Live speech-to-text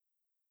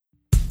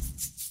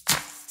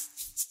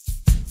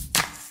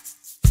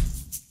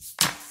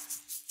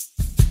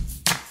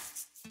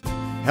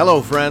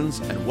Hello, friends,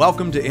 and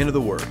welcome to Into the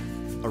Word,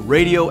 a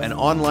radio and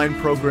online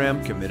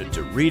program committed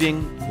to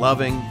reading,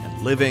 loving,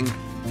 and living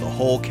the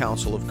whole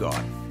counsel of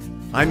God.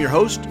 I'm your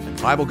host and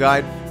Bible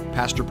guide,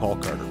 Pastor Paul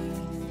Carter.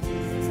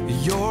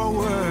 Your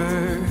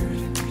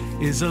word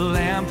is a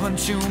lamp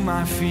unto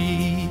my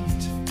feet.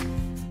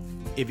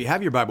 If you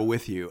have your Bible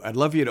with you, I'd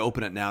love you to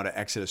open it now to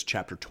Exodus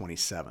chapter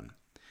 27.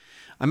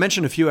 I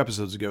mentioned a few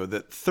episodes ago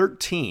that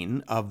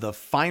 13 of the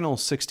final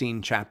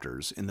 16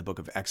 chapters in the book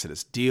of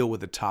Exodus deal with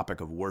the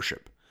topic of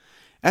worship.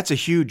 That's a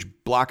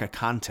huge block of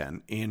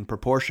content in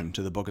proportion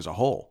to the book as a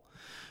whole.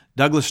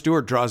 Douglas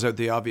Stewart draws out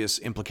the obvious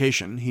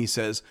implication. He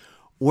says,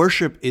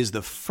 worship is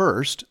the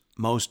first,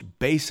 most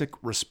basic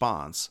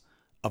response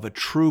of a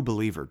true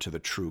believer to the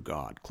true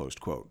God, closed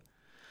quote.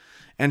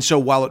 And so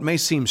while it may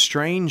seem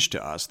strange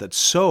to us that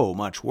so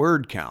much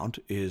word count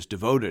is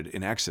devoted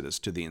in Exodus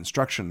to the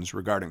instructions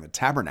regarding the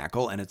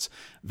tabernacle and its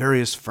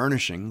various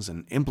furnishings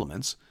and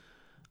implements,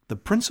 the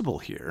principle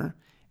here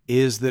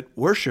is that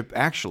worship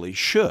actually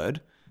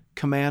should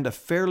command a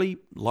fairly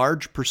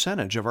large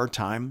percentage of our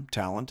time,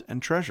 talent,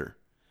 and treasure.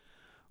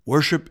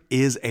 Worship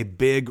is a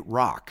big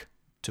rock,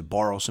 to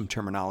borrow some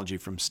terminology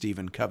from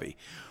Stephen Covey.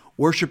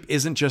 Worship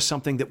isn't just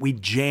something that we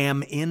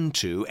jam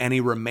into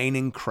any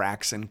remaining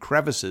cracks and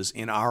crevices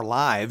in our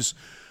lives.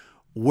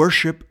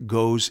 Worship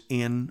goes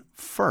in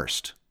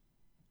first.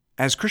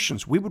 As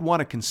Christians, we would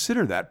want to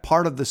consider that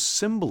part of the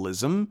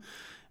symbolism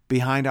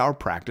behind our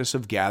practice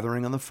of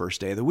gathering on the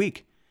first day of the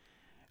week.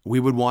 We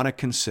would want to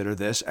consider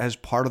this as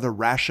part of the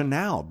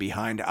rationale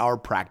behind our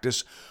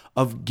practice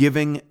of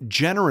giving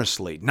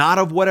generously, not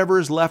of whatever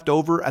is left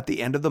over at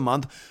the end of the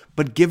month,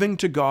 but giving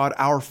to God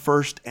our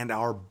first and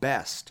our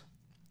best.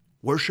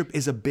 Worship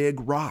is a big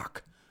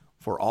rock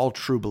for all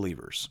true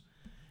believers.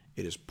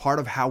 It is part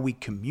of how we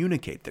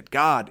communicate that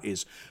God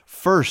is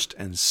first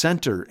and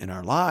center in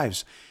our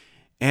lives,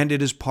 and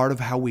it is part of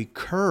how we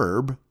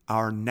curb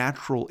our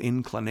natural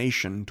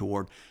inclination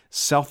toward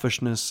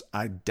selfishness,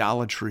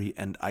 idolatry,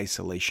 and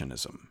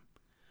isolationism.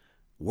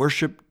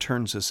 Worship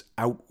turns us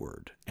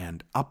outward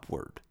and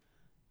upward,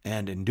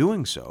 and in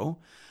doing so,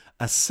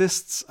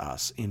 assists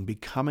us in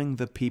becoming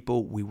the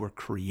people we were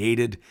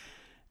created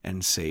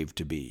and saved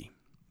to be.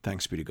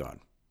 Thanks be to God.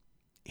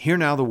 Hear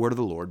now the word of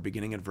the Lord,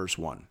 beginning at verse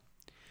 1.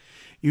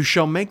 You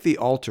shall make the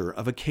altar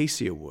of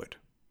acacia wood,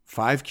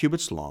 5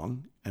 cubits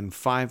long and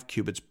 5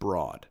 cubits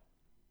broad.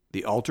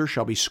 The altar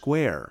shall be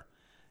square,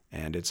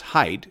 and its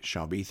height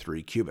shall be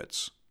 3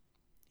 cubits.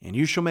 And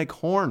you shall make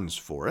horns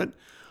for it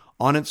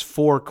on its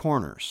 4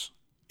 corners.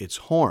 Its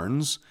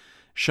horns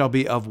shall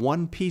be of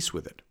one piece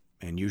with it,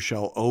 and you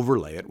shall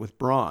overlay it with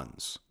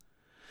bronze.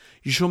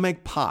 You shall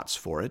make pots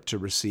for it to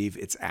receive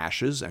its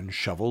ashes, and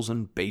shovels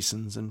and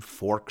basins and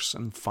forks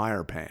and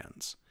fire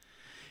pans.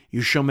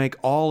 You shall make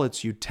all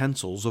its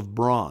utensils of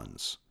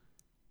bronze.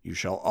 You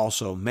shall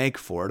also make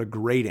for it a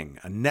grating,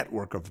 a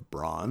network of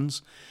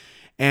bronze,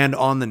 and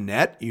on the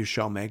net you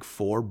shall make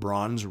 4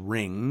 bronze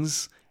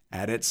rings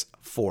at its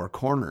 4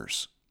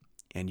 corners.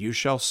 And you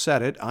shall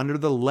set it under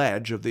the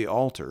ledge of the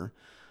altar,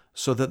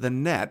 so that the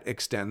net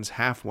extends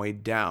halfway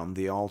down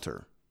the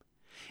altar.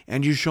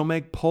 And you shall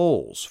make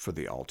poles for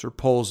the altar,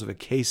 poles of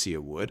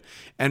acacia wood,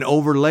 and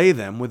overlay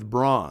them with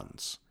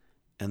bronze.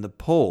 And the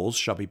poles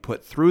shall be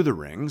put through the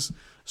rings,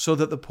 so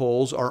that the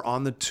poles are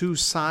on the 2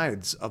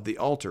 sides of the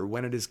altar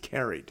when it is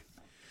carried.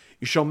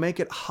 You shall make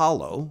it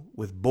hollow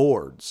with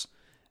boards,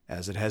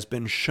 as it has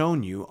been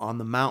shown you on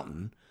the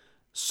mountain,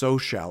 so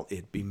shall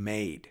it be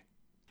made.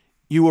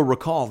 You will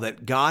recall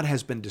that God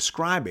has been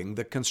describing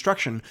the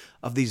construction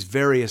of these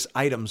various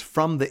items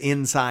from the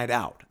inside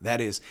out,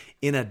 that is,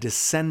 in a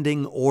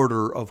descending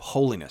order of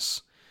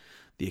holiness.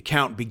 The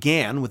account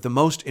began with the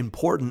most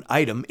important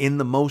item in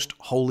the most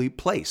holy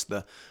place.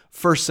 The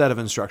first set of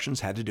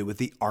instructions had to do with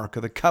the Ark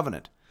of the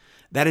Covenant.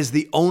 That is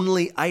the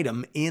only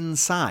item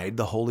inside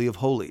the Holy of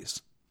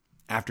Holies.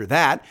 After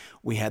that,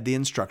 we had the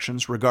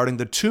instructions regarding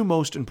the 2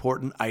 most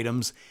important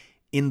items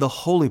in the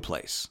holy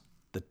place,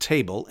 the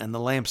table and the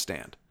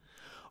lampstand.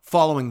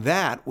 Following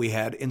that, we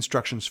had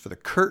instructions for the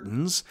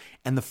curtains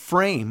and the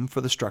frame for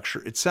the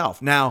structure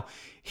itself. Now,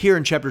 here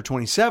in chapter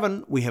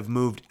 27, we have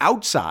moved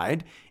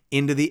outside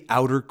into the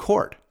outer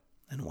court.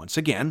 And once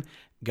again,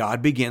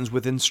 God begins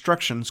with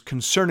instructions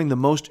concerning the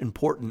most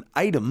important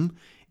item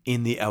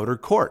in the outer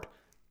court.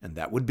 And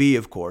that would be,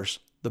 of course,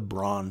 the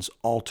bronze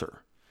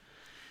altar.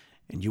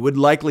 And you would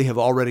likely have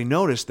already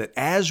noticed that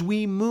as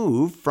we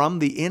move from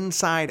the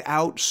inside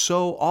out,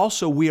 so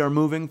also we are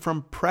moving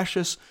from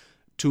precious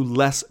to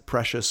less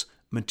precious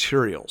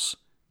materials.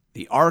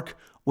 The ark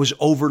was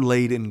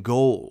overlaid in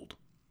gold,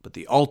 but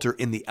the altar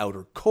in the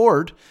outer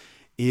court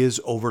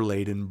is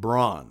overlaid in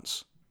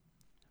bronze.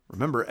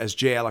 Remember, as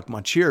J. Alec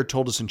Motyer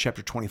told us in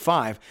chapter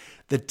 25,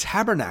 the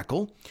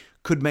tabernacle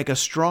could make a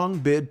strong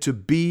bid to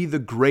be the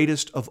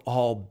greatest of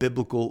all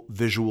biblical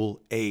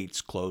visual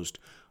aids, closed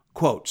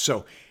quote.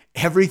 So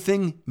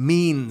everything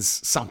means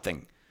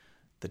something.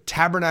 The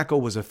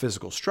tabernacle was a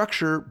physical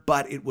structure,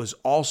 but it was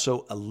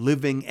also a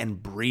living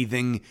and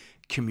breathing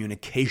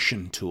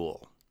communication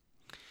tool.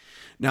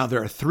 Now,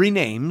 there are three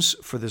names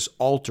for this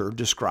altar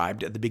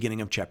described at the beginning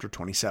of chapter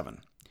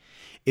 27.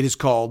 It is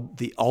called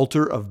the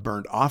altar of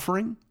burnt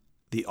offering,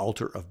 the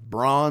altar of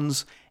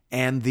bronze,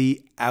 and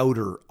the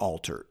outer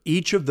altar.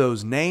 Each of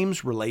those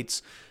names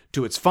relates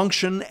to its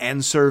function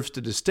and serves to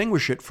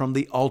distinguish it from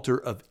the altar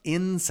of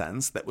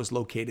incense that was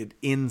located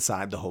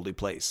inside the holy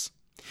place.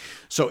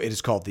 So it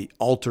is called the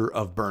altar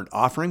of burnt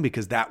offering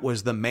because that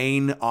was the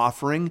main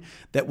offering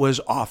that was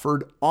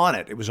offered on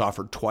it. It was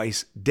offered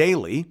twice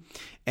daily,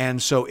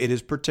 and so it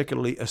is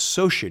particularly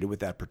associated with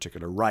that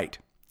particular rite.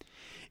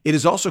 It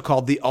is also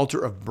called the altar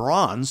of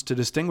bronze to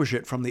distinguish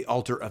it from the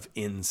altar of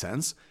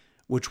incense,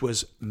 which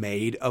was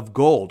made of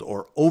gold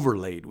or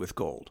overlaid with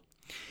gold.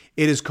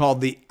 It is called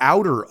the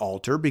outer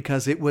altar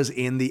because it was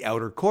in the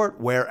outer court,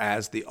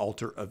 whereas the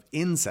altar of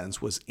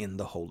incense was in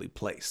the holy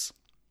place.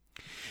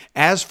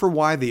 As for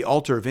why the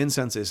altar of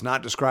incense is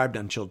not described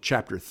until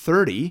chapter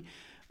 30,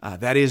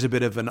 that is a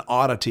bit of an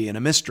oddity and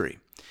a mystery.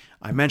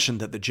 I mentioned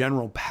that the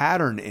general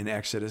pattern in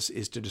Exodus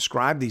is to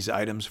describe these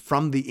items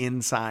from the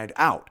inside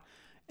out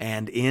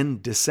and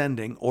in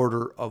descending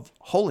order of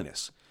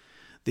holiness.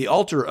 The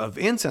altar of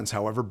incense,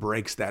 however,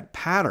 breaks that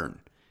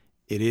pattern.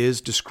 It is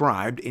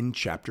described in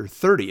chapter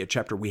 30, a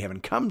chapter we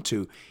haven't come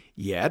to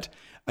yet,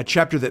 a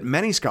chapter that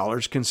many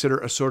scholars consider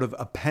a sort of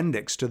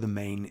appendix to the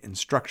main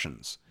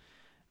instructions.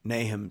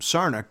 Nahum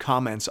Sarna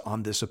comments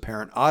on this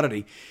apparent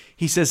oddity.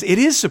 He says, "It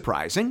is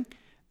surprising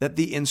that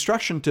the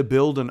instruction to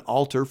build an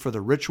altar for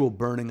the ritual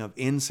burning of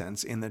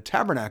incense in the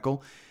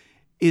tabernacle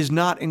is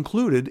not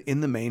included in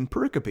the main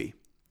pericope.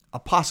 A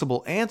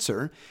possible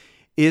answer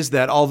is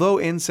that although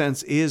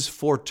incense is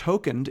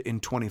foretokened in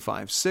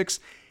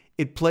 25:6,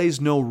 it plays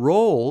no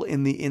role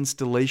in the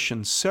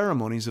installation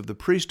ceremonies of the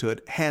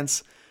priesthood.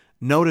 Hence,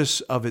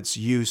 notice of its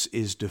use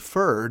is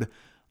deferred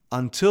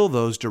until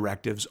those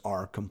directives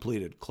are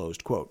completed."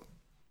 Closed quote.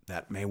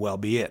 That may well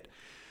be it.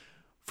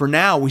 For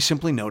now, we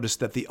simply notice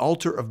that the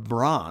altar of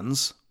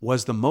bronze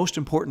was the most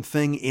important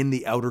thing in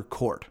the outer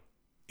court.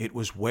 It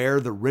was where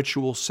the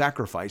ritual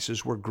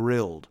sacrifices were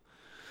grilled.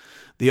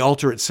 The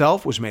altar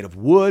itself was made of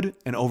wood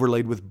and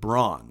overlaid with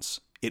bronze.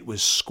 It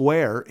was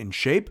square in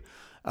shape,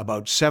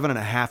 about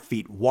 7.5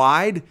 feet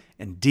wide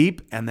and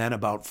deep, and then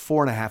about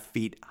 4.5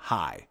 feet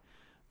high.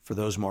 For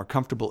those more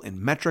comfortable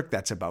in metric,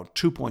 that's about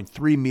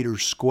 2.3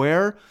 meters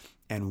square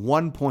and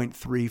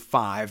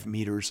 1.35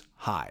 meters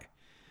high.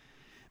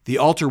 The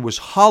altar was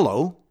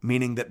hollow,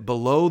 meaning that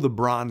below the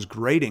bronze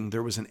grating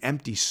there was an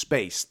empty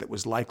space that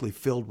was likely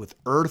filled with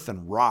earth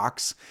and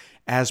rocks,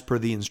 as per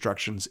the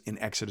instructions in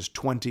Exodus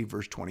 20,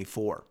 verse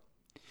 24.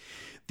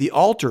 The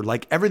altar,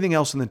 like everything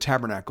else in the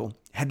tabernacle,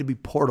 had to be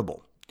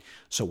portable.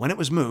 So when it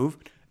was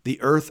moved,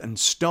 the earth and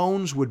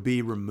stones would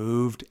be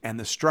removed and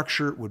the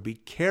structure would be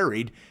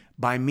carried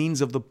by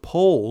means of the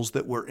poles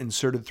that were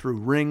inserted through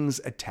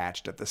rings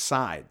attached at the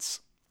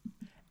sides.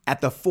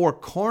 At the four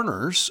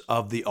corners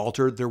of the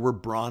altar, there were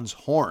bronze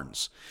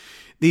horns.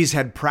 These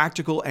had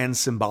practical and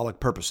symbolic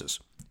purposes.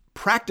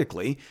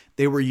 Practically,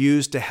 they were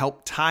used to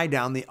help tie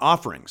down the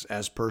offerings,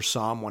 as per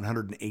Psalm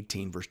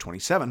 118, verse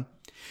 27,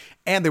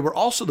 and they were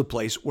also the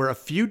place where a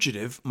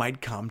fugitive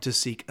might come to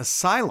seek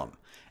asylum,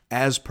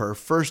 as per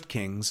 1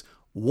 Kings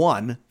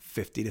 1,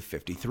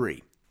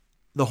 50-53.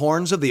 The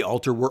horns of the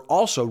altar were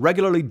also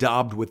regularly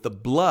daubed with the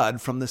blood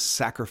from the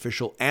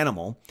sacrificial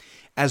animal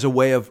as a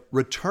way of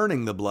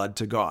returning the blood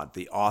to God,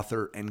 the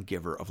author and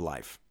giver of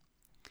life.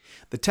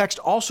 The text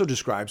also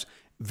describes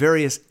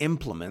various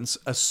implements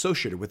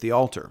associated with the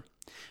altar.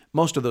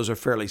 Most of those are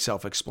fairly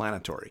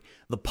self-explanatory.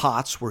 The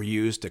pots were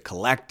used to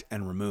collect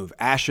and remove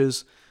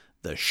ashes.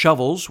 The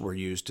shovels were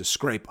used to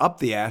scrape up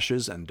the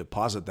ashes and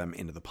deposit them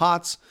into the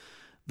pots.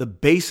 The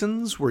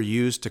basins were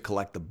used to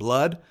collect the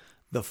blood.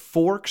 The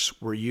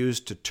forks were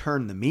used to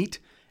turn the meat,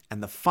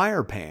 and the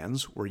fire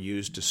pans were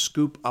used to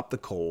scoop up the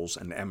coals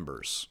and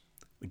embers.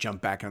 We jump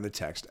back into the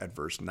text at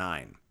verse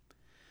 9.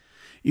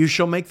 "You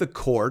shall make the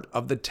court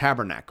of the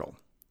tabernacle.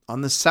 On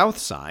the south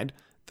side,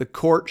 the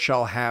court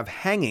shall have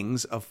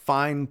hangings of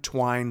fine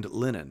twined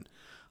linen,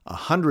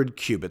 100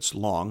 cubits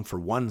long for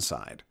one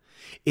side.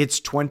 Its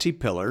 20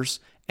 pillars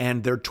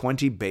and their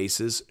 20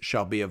 bases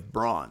shall be of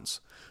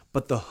bronze.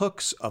 But the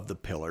hooks of the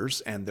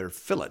pillars and their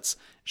fillets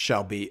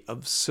shall be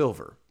of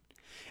silver.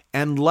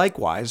 And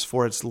likewise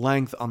for its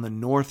length on the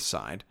north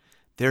side,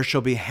 there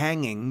shall be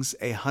hangings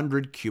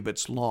 100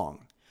 cubits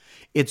long.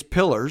 Its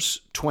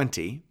pillars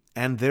 20,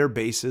 and their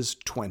bases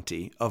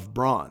 20 of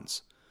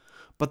bronze.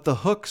 But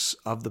the hooks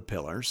of the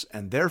pillars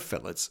and their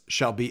fillets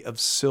shall be of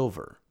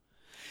silver.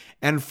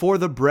 And for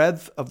the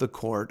breadth of the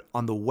court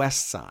on the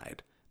west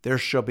side, there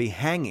shall be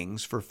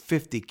hangings for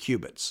 50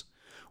 cubits.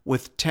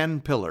 With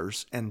 10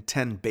 pillars and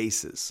 10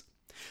 bases.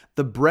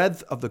 The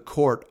breadth of the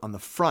court on the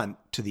front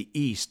to the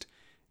east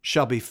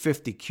shall be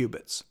 50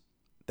 cubits.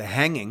 The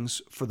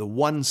hangings for the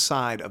one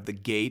side of the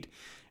gate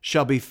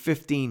shall be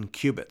 15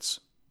 cubits,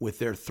 with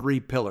their 3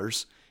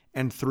 pillars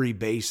and 3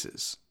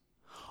 bases.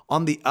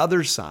 On the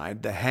other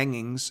side, the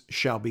hangings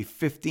shall be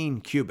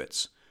 15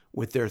 cubits,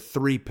 with their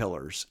 3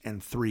 pillars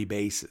and 3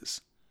 bases.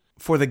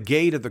 For the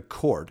gate of the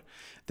court,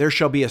 there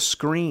shall be a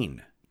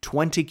screen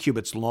 20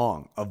 cubits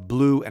long, of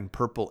blue and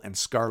purple and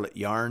scarlet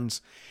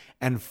yarns,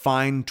 and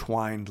fine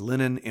twined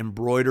linen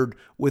embroidered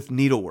with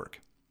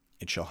needlework.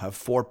 It shall have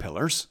 4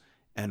 pillars,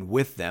 and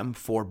with them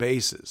 4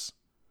 bases.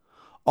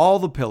 All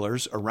the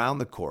pillars around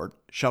the court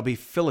shall be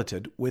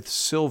filleted with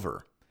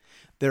silver.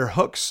 Their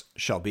hooks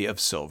shall be of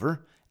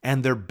silver,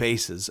 and their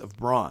bases of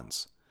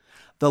bronze.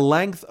 The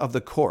length of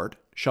the court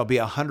shall be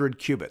 100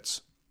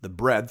 cubits, the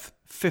breadth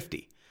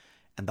 50,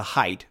 and the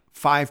height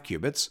 5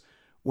 cubits,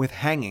 with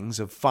hangings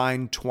of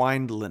fine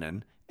twined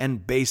linen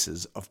and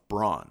bases of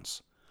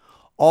bronze.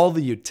 All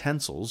the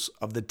utensils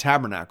of the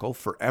tabernacle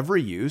for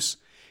every use,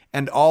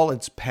 and all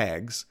its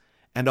pegs,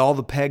 and all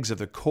the pegs of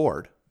the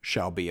court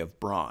shall be of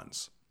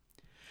bronze.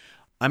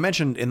 I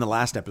mentioned in the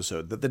last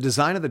episode that the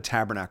design of the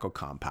tabernacle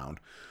compound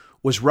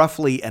was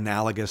roughly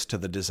analogous to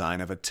the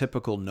design of a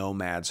typical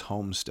nomad's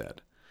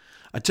homestead.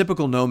 A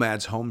typical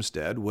nomad's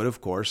homestead would,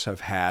 of course,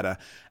 have had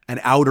an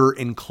outer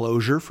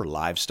enclosure for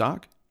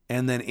livestock,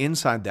 and then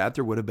inside that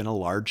there would have been a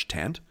large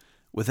tent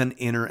with an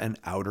inner and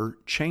outer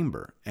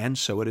chamber, and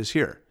so it is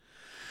here.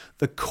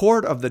 The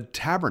court of the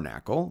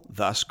tabernacle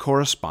thus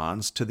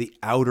corresponds to the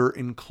outer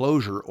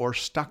enclosure or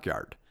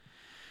stockyard.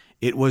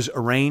 It was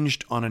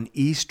arranged on an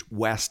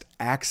east-west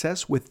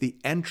axis, with the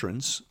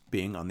entrance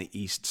being on the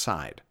east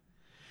side.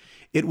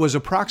 It was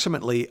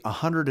approximately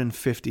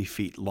 150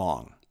 feet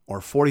long, or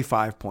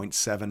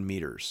 45.7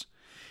 meters.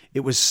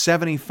 It was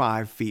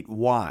 75 feet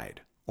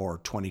wide, or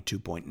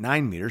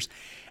 22.9 meters,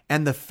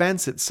 and the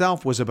fence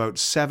itself was about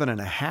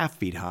 7.5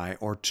 feet high,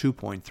 or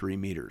 2.3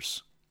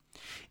 meters.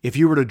 If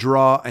you were to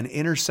draw an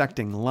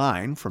intersecting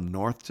line from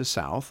north to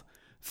south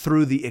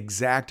through the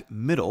exact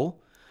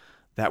middle,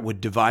 that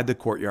would divide the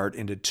courtyard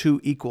into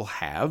 2 equal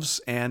halves,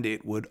 and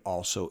it would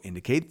also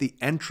indicate the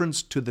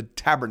entrance to the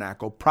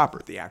tabernacle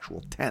proper, the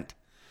actual tent.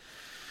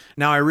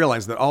 Now, I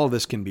realize that all of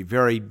this can be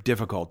very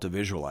difficult to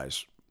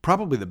visualize.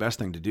 Probably the best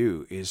thing to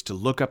do is to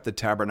look up the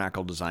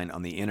tabernacle design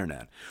on the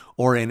internet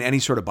or in any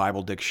sort of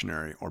Bible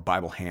dictionary or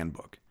Bible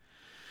handbook.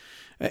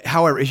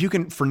 However, if you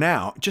can, for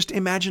now, just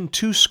imagine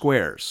 2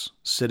 squares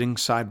sitting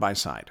side by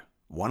side,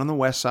 one on the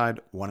west side,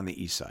 one on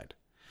the east side.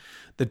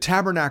 The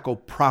tabernacle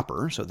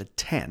proper, so the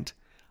tent,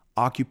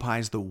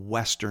 occupies the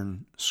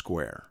western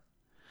square.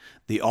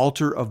 The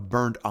altar of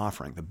burnt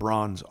offering, the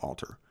bronze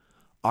altar,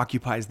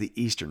 occupies the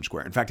eastern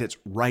square. In fact, it's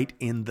right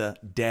in the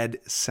dead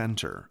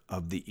center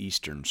of the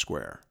eastern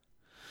square.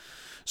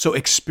 So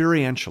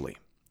experientially,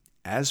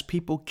 as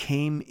people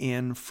came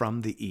in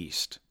from the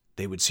east,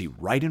 they would see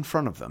right in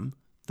front of them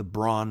the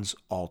bronze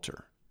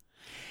altar.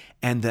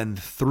 And then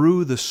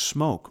through the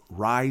smoke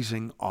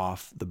rising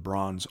off the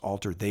bronze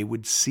altar, they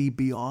would see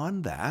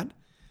beyond that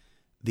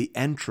the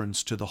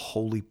entrance to the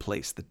holy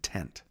place, the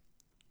tent.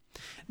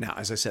 Now,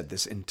 as I said,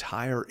 this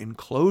entire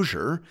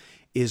enclosure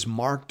is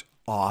marked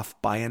off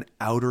by an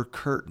outer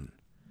curtain.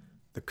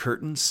 The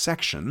curtain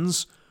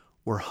sections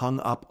were hung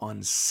up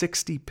on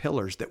 60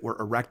 pillars that were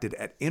erected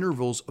at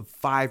intervals of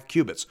 5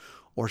 cubits,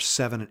 or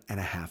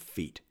 7.5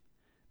 feet.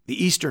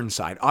 The eastern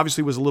side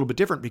obviously was a little bit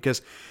different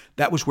because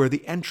that was where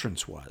the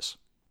entrance was.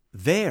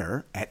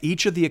 There, at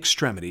each of the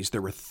extremities,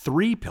 there were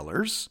 3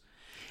 pillars,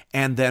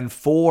 and then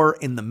 4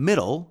 in the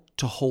middle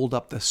to hold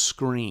up the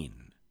screen.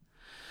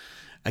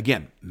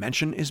 Again,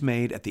 mention is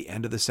made at the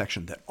end of the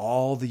section that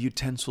all the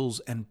utensils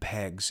and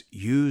pegs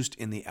used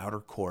in the outer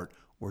court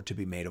were to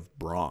be made of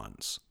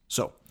bronze.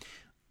 So,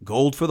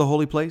 gold for the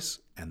holy place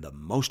and the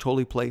most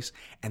holy place,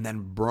 and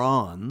then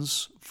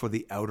bronze for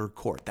the outer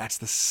court. That's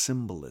the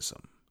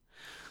symbolism.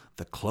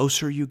 The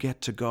closer you get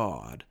to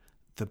God,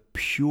 the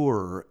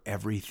purer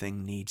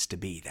everything needs to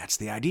be. That's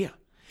the idea.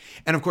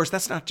 And of course,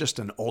 that's not just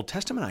an Old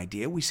Testament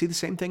idea. We see the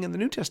same thing in the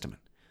New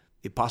Testament.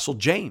 The Apostle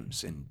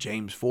James in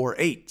James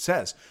 4:8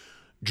 says,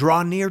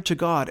 "Draw near to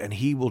God, and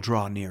he will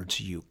draw near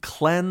to you.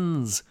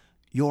 Cleanse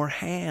your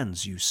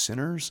hands, you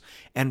sinners,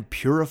 and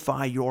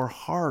purify your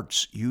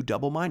hearts, you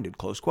double-minded."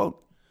 Close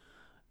quote.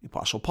 The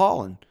Apostle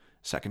Paul in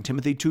 2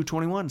 Timothy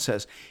 2:21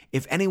 says,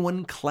 "If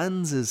anyone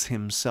cleanses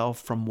himself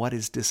from what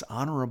is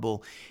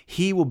dishonorable,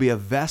 he will be a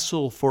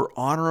vessel for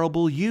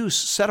honorable use,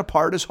 set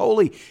apart as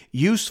holy,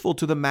 useful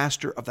to the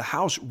master of the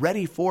house,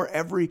 ready for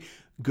every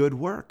good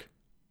work."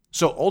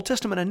 So Old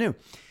Testament and New,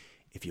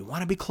 if you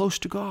want to be close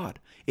to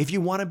God, if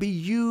you want to be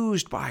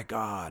used by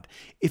God,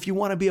 if you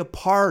want to be a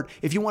part,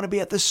 if you want to be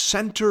at the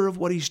center of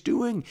what he's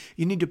doing,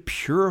 you need to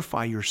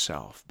purify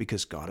yourself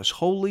because God is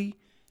holy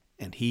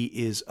and he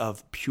is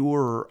of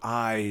purer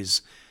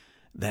eyes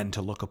than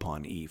to look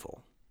upon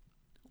evil.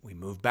 We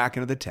move back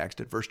into the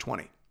text at verse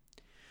 20.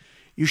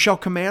 "You shall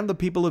command the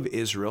people of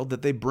Israel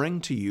that they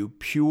bring to you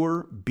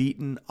pure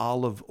beaten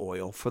olive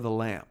oil for the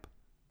lamp,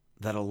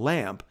 that a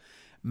lamp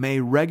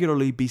may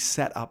regularly be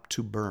set up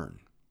to burn.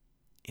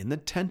 In the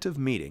tent of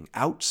meeting,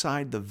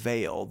 outside the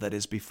veil that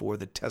is before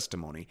the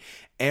testimony,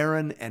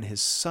 Aaron and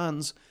his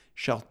sons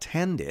shall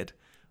tend it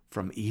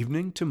from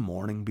evening to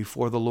morning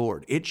before the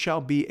Lord. It shall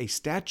be a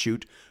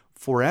statute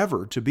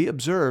forever to be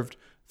observed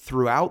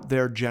throughout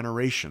their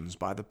generations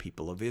by the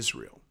people of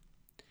Israel."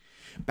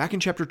 Back in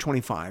chapter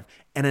 25,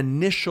 an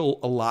initial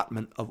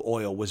allotment of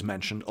oil was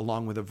mentioned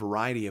along with a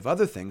variety of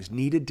other things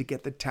needed to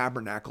get the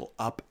tabernacle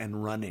up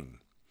and running.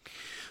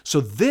 So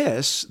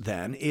this,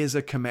 then, is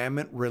a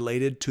commandment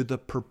related to the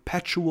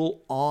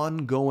perpetual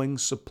ongoing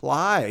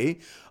supply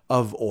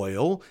of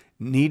oil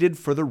needed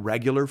for the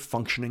regular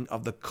functioning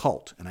of the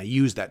cult. And I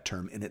use that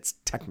term in its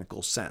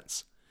technical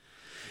sense.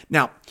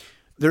 Now,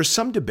 there's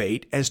some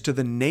debate as to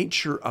the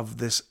nature of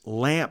this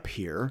lamp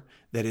here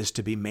that is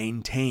to be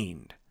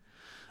maintained.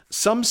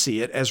 Some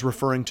see it as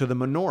referring to the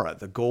menorah,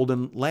 the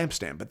golden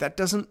lampstand, but that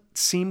doesn't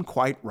seem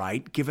quite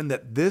right, given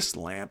that this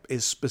lamp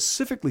is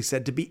specifically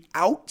said to be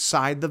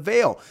outside the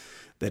veil,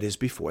 that is,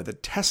 before the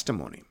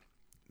testimony.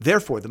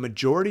 Therefore, the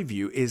majority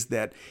view is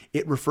that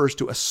it refers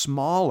to a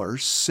smaller,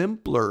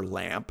 simpler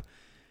lamp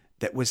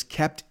that was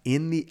kept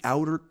in the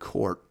outer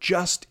court,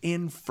 just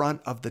in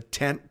front of the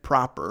tent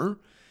proper,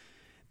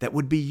 that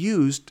would be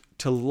used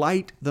to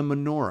light the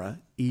menorah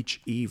each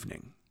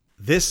evening.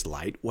 This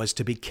light was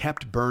to be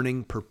kept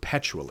burning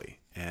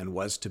perpetually and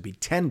was to be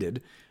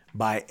tended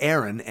by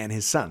Aaron and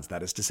his sons,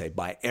 that is to say,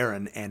 by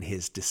Aaron and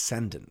his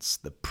descendants,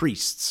 the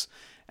priests,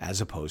 as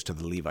opposed to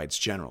the Levites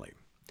generally.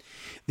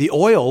 The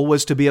oil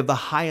was to be of the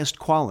highest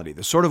quality,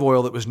 the sort of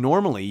oil that was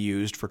normally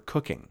used for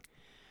cooking.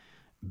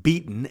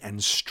 Beaten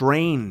and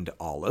strained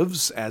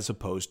olives, as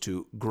opposed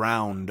to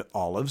ground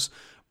olives,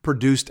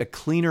 produced a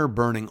cleaner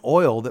burning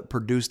oil that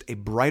produced a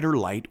brighter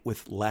light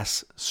with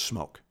less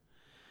smoke.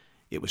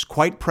 It was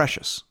quite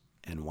precious,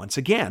 and once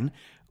again,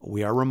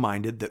 we are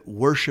reminded that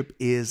worship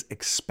is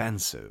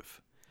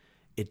expensive.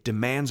 It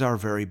demands our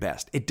very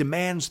best. It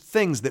demands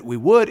things that we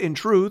would, in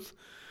truth,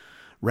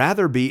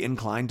 rather be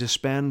inclined to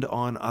spend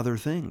on other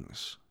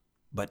things.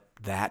 But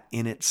that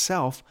in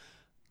itself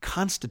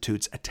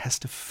constitutes a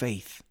test of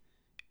faith.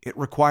 It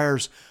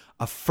requires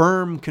a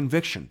firm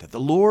conviction that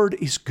the Lord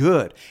is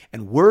good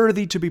and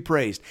worthy to be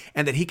praised,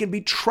 and that He can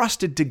be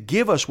trusted to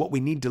give us what we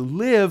need to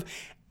live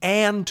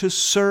and to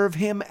serve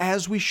Him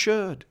as we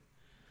should.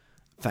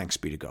 Thanks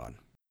be to God.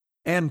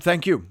 And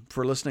thank you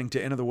for listening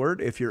to Into the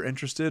Word. If you're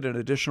interested in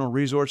additional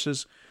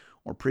resources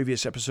or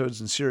previous episodes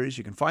and series,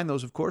 you can find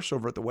those, of course,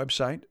 over at the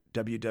website,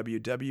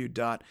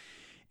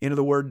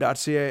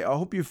 www.intotheword.ca. I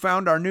hope you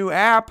found our new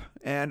app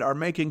and are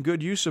making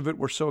good use of it.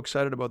 We're so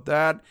excited about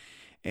that,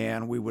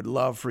 and we would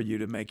love for you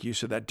to make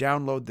use of that.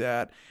 Download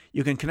that.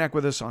 You can connect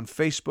with us on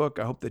Facebook.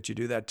 I hope that you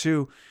do that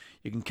too.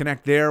 You can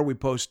connect there. We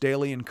post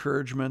daily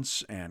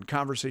encouragements and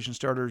conversation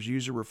starters,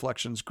 user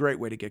reflections. Great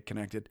way to get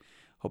connected.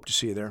 Hope to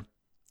see you there.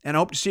 And I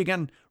hope to see you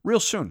again real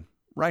soon,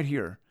 right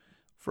here,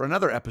 for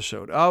another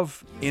episode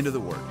of Into the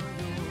Word.